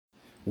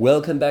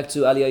Welcome back to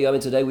Aliyah Yom.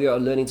 Today we are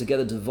learning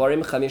together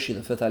Devarim Chamishi,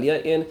 the fifth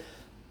Aliyah in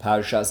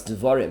Parashas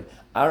Devarim.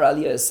 Our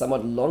Aliyah is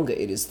somewhat longer.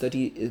 It is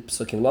 30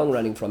 psukim long,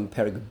 running from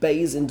Perek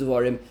Beis in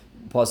Devarim,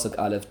 Pasuk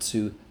Aleph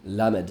to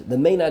Lamed. The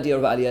main idea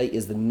of Aliyah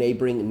is the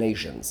neighboring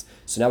nations.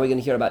 So now we're going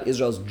to hear about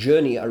Israel's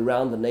journey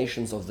around the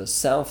nations of the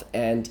south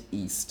and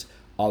east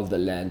of the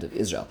land of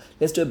Israel.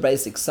 Let's do a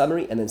basic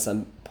summary and then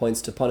some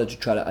points to ponder to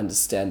try to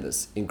understand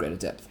this in greater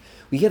depth.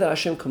 We hear that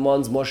Hashem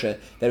commands Moshe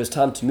that it was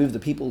time to move the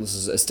people. This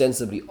is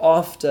ostensibly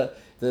after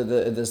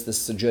this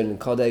sojourn in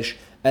Kadesh,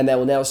 and they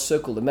will now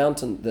circle the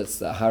mountain, that's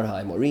the Har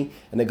HaMori,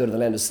 and they go to the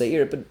land of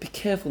Seir. But be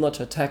careful not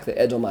to attack the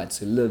Edomites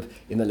who live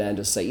in the land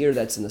of Seir.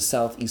 That's in the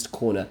southeast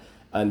corner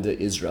under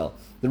Israel.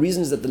 The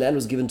reason is that the land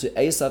was given to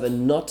Esav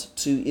and not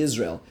to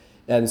Israel.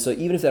 And so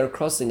even if they're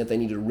crossing it, they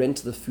need to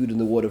rent the food and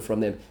the water from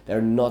them. They're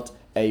not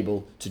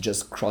able to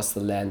just cross the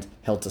land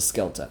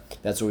helter-skelter.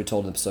 That's what we're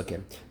told in the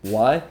Psukim.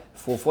 Why?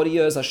 For 40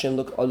 years Hashem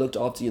looked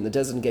after you in the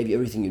desert and gave you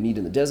everything you need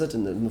in the desert.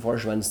 And the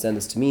Mepharshim understand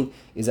this to mean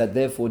is that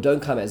therefore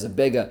don't come as a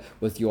beggar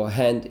with your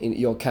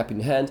cap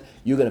in hand.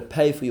 You're going to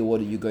pay for your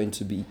water. You're going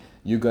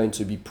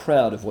to be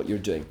proud of what you're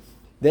doing.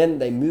 Then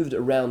they moved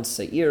around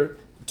Seir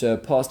to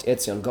past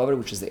Etzion Gavar,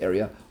 which is the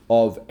area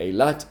of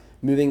Eilat,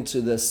 moving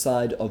to the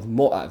side of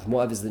Moab.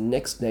 Moab is the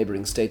next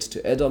neighboring state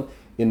to Edom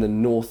in the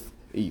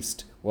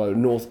northeast. Well,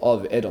 north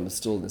of Edom is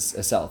still in the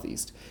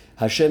southeast.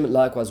 Hashem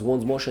likewise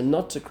warns Moshe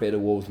not to create a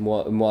war with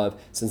Moab,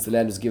 since the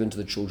land was given to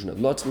the children of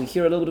Lot. And we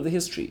hear a little bit of the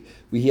history.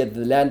 We hear that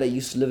the land they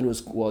used to live in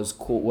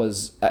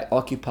was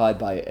occupied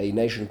by a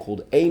nation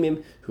called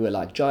Amim, who are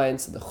like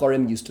giants. The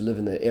Chorim used to live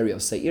in the area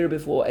of Seir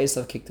before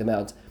Esav kicked them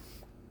out.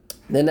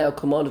 They're now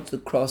commanded to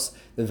cross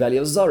the valley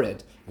of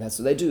Zored. And that's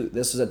what they do.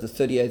 This was at the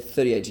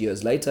 38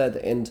 years later, at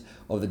the end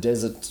of the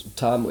desert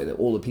time where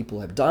all the people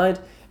have died.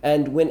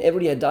 And when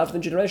everybody had died from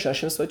the generation,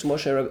 Hashem spoke to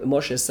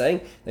Moshe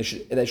saying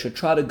they should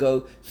try to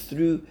go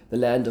through the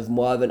land of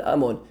Moab and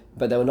Ammon,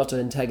 but they were not to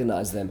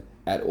antagonize them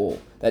at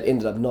all. That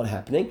ended up not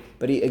happening.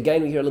 But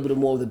again, we hear a little bit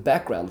more of the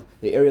background.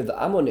 The area of the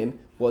Ammonim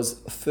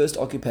was first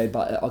occupied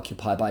by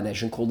a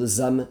nation called the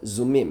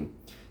Zumim.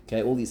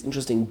 Okay, all these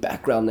interesting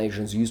background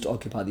nations used to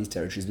occupy these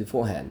territories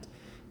beforehand.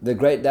 That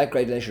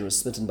great nation was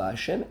smitten by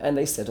Hashem, and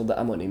they settled the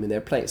Ammonim in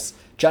their place.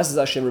 Just as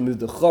Hashem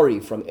removed the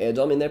Chori from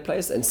Edom in their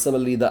place, and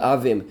similarly the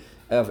Avim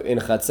in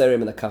Chatzerim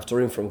and the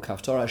Kaftorim from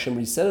Kaftor, Hashem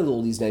resettled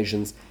all these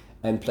nations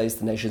and placed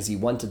the nations he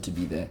wanted to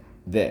be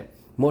there.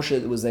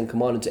 Moshe was then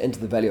commanded to enter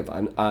the valley of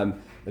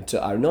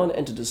to Arnon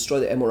and to destroy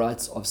the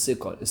Amorites of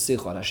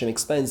Sichon. Hashem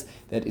explains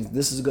that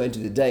this is going to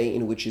be the day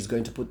in which he's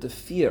going to put the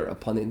fear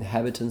upon the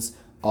inhabitants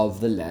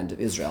of the land of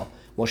Israel.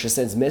 Moshe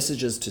sends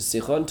messages to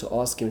Sichon to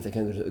ask him if they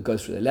can go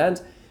through the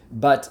land,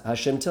 but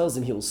Hashem tells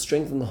him he will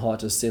strengthen the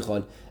heart of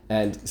Sichon,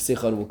 and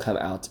Sichon will come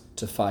out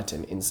to fight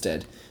him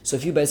instead. So a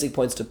few basic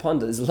points to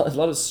ponder. There's a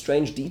lot of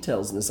strange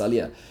details in this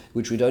aliyah,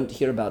 which we don't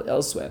hear about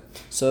elsewhere.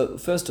 So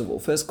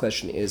first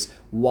question is,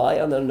 why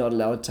are they not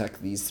allowed to attack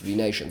these three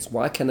nations?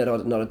 Why can they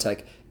not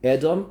attack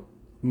Edom,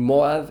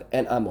 Moab,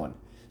 and Ammon?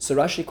 So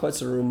Rashi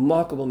quotes a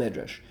remarkable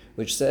medrash,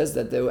 which says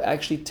that there were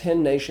actually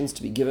 10 nations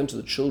to be given to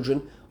the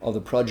children of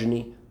the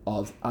progeny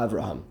of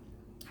Abraham.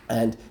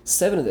 And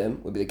 7 of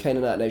them would be the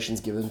Canaanite nations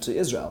given to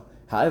Israel.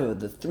 However,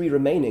 the 3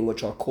 remaining,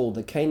 which are called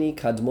the Cani,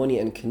 Kadmoni,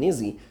 and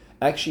Kenizi,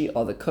 actually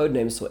are the code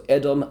names for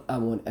Edom,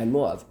 Ammon, and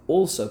Moab,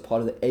 also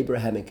part of the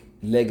Abrahamic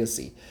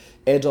legacy.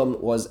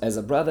 Edom was as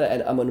a brother,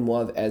 and Ammon and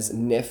Moab as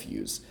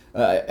nephews.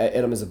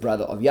 Edom is a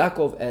brother of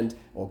Yaakov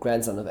or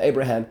grandson of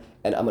Abraham,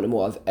 and Ammon and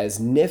Moab as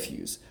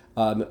nephews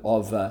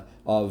of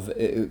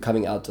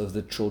coming out of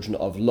the children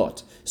of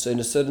Lot. So in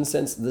a certain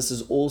sense, this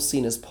is all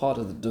seen as part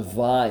of the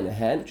divine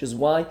hand, which is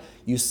why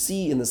you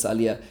see in this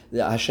aliyah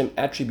the Hashem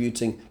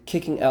attributing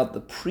kicking out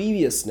the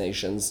previous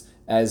nations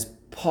as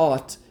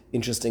part,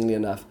 interestingly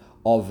enough,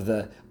 of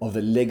the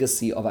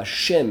legacy of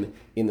Hashem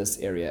in this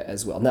area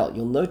as well. Now,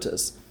 you'll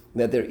notice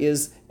that there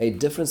is a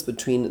difference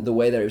between the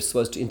way they're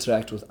supposed to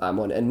interact with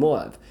Ammon and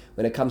Moab.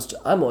 When it comes to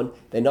Ammon,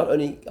 they not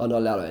only are not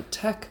allowed to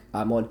attack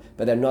Ammon,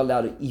 but they're not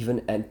allowed to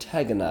even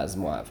antagonize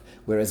Moab.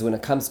 Whereas when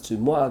it comes to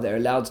Moab, they're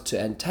allowed to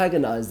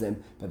antagonize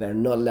them, but they're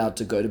not allowed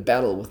to go to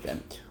battle with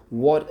them.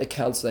 What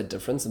accounts for that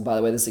difference? And by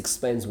the way, this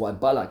explains why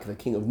Balak, the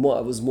king of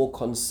Moab, was more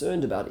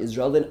concerned about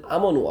Israel than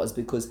Ammon was,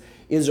 because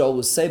Israel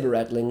was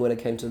saber-rattling when it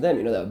came to them.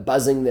 They were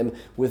buzzing them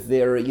with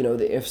their,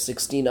 the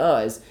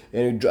F-16Is,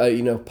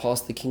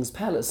 past the king's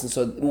palace. And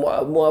so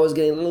Moab was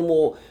getting a little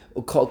more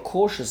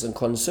cautious and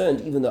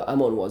concerned, even though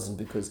Ammon wasn't,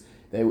 because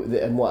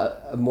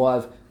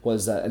Moab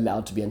was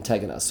allowed to be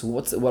antagonized. So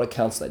what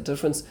accounts for that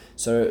difference?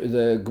 So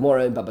the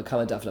Gemara in Baba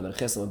Kama Daf Lamed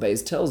Ches Amud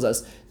Beis tells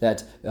us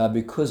that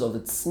because of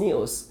the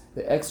tznius,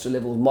 the extra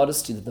level of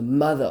modesty that the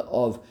mother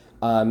of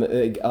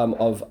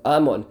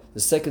Ammon, the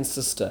second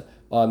sister,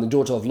 the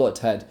daughter of Lot,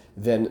 had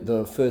than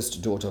the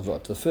first daughter of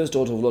Lot. The first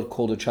daughter of Lot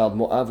called her child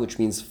Moab, which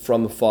means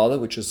from father,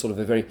 which is sort of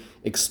a very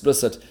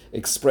explicit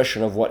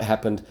expression of what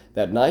happened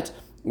that night.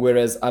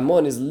 Whereas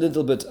Ammon is a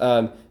little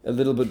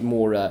bit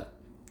more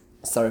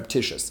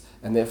surreptitious,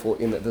 and therefore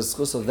in the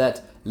discourse of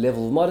that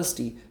level of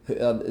modesty,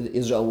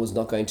 Israel was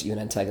not going to even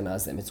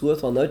antagonize them. It's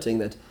worthwhile noting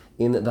that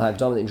in the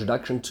Hagdama, the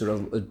introduction to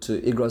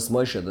Igros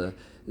Moshe,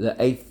 the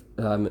eighth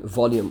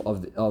volume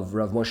of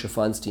Rav Moshe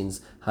Feinstein's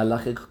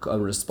halachic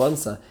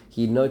responsa,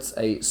 he notes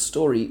a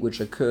story which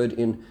occurred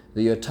in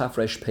the year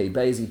Tafresh Pei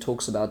Beis. He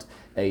talks about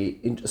a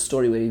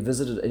story where he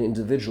visited an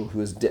individual who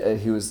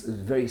was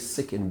very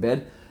sick in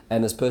bed,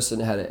 and this person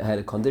had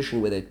a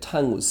condition where their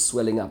tongue was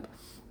swelling up.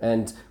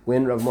 And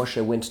when Rav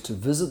Moshe went to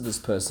visit this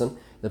person,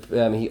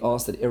 he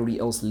asked that everybody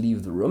else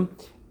leave the room,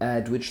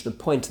 at which the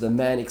point the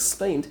man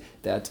explained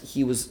that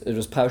it was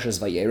Parshas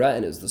Vayera,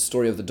 and it was the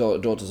story of the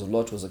daughters of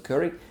Lot was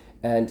occurring,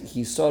 and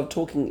he started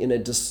talking in a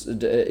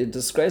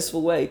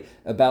disgraceful way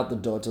about the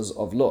daughters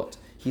of Lot.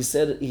 He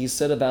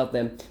said about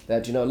them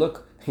that,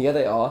 look, here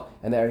they are,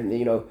 and they're,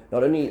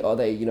 not only are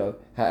they,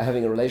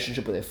 having a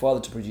relationship with their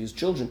father to produce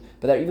children,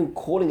 but they're even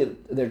calling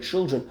their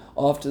children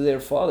after their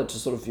father to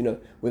sort of,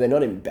 were they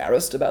not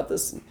embarrassed about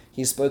this? And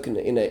he spoke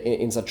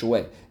in such a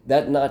way.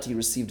 That night he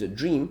received a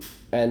dream,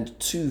 and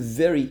two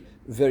very,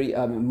 very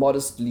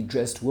modestly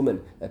dressed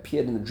women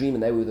appeared in the dream,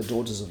 and they were the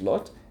daughters of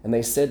Lot. And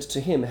they said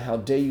to him, "How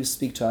dare you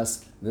speak to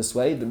us this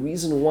way? The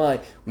reason why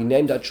we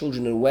named our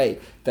children in a way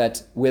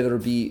that, whether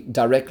it be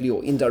directly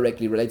or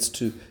indirectly, relates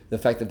to the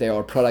fact that they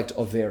are a product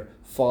of their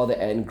father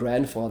and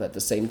grandfather at the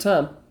same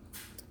time,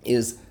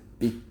 is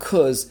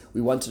because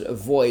we wanted to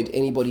avoid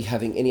anybody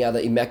having any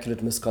other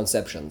immaculate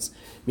misconceptions."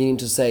 Meaning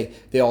to say,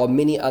 there are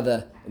many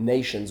other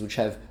nations which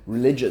have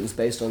religions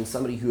based on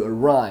somebody who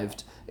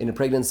arrived in a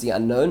pregnancy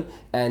unknown,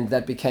 and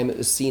that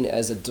became seen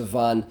as a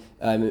divine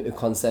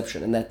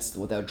conception, and that's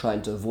what they were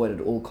trying to avoid at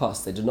all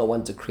costs. They did not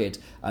want to create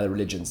other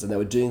religions, and they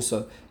were doing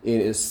so in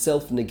a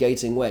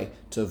self-negating way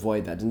to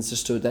avoid that. And it's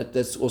just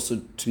that's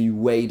also to be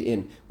weighed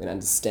in when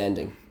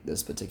understanding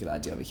this particular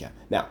idea over here.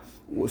 Now,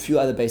 a few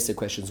other basic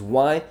questions.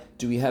 Why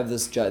do we have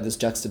this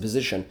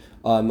juxtaposition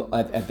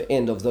at the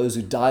end of those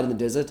who died in the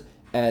desert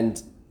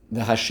and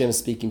the Hashem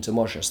speaking to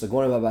Moshe? So the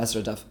Gemara Baba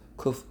Basra Daf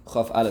Kuf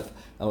Chaf Aleph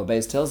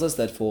Beis tells us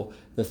that for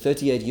the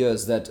 38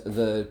 years that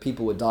the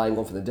people were dying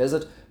off in the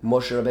desert,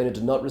 Moshe Rabbeinu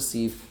did not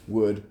receive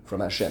word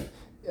from Hashem.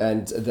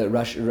 And the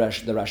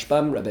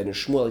Rashbam, Rabbeinu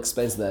Shmuel,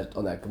 explains that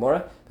on that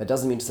Gemara. That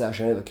doesn't mean to say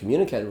Hashem never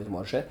communicated with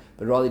Moshe,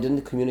 but rather he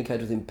didn't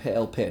communicate with him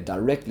per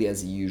directly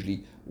as he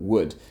usually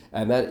would.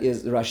 And that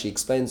is, Rashi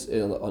explains,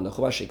 on the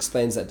Chumash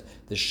explains that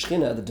the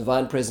Shekhinah, the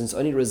divine presence,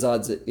 only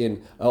resides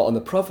on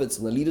the prophets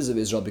and the leaders of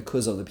Israel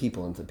because of the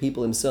people. And if the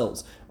people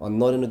themselves are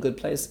not in a good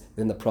place,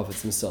 then the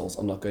prophets themselves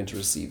are not going to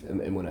receive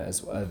Emunah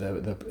as well,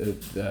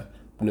 the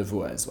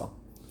Nevuah as well.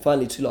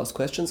 Finally, two last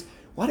questions.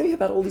 Why do we hear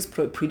about all these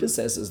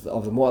predecessors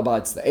of the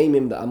Moabites, the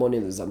Amim, the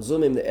Ammonim, the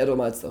Zamzumim, the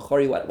Edomites, the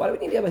Chori? Why do we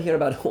need to ever hear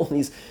about all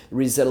these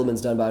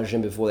resettlements done by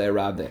Hashem before they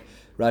arrived there?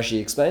 Rashi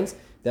explains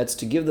that's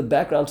to give the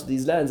background to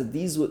these lands, that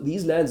these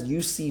lands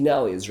you see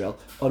now, Israel,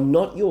 are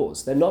not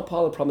yours. They're not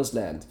part of the promised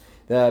land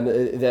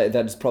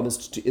that is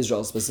promised to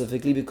Israel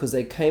specifically, because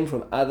they came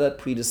from other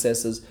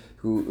predecessors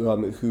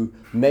who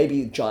may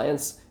be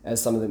giants,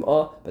 as some of them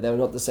are, but they were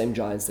not the same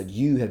giants that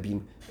you have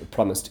been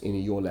promised in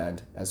your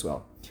land as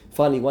well.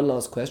 Finally, one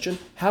last question.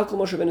 How could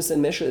Moshe Rabbeinu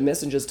send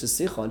messengers to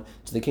Sichon,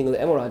 to the king of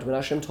the Amorite, when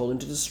Hashem told him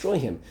to destroy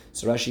him?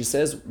 So Rashi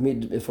says,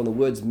 from the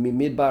words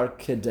Midbar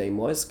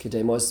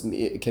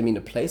Kedemos can mean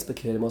a place, but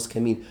Kedemos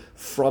can mean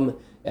from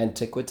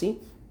antiquity,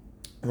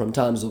 from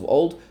times of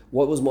old.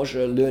 What was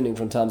Moshe learning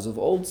from times of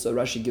old? So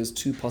Rashi gives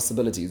two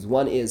possibilities.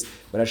 One is,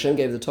 when Hashem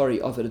gave the Torah,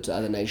 he offered it to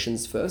other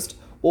nations first,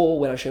 or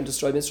when Hashem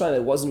destroyed Mitzrayim,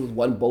 it wasn't with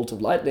one bolt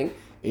of lightning.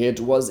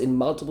 It was in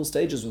multiple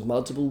stages with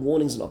multiple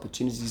warnings and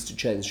opportunities to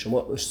change.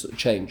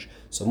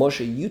 So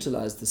Moshe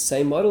utilized the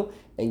same model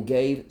and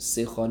gave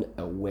Sichon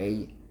a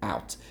way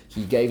out.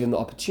 He gave him the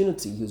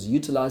opportunity. He was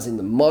utilizing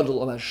the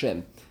model of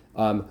Hashem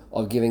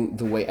of giving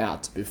the way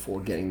out before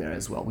getting there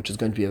as well, which is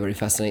going to be a very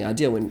fascinating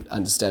idea when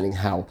understanding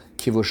how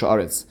Kivush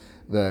Haaretz,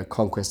 the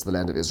conquest of the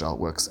land of Israel,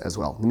 works as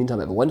well. In the meantime,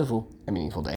 have a wonderful and meaningful day.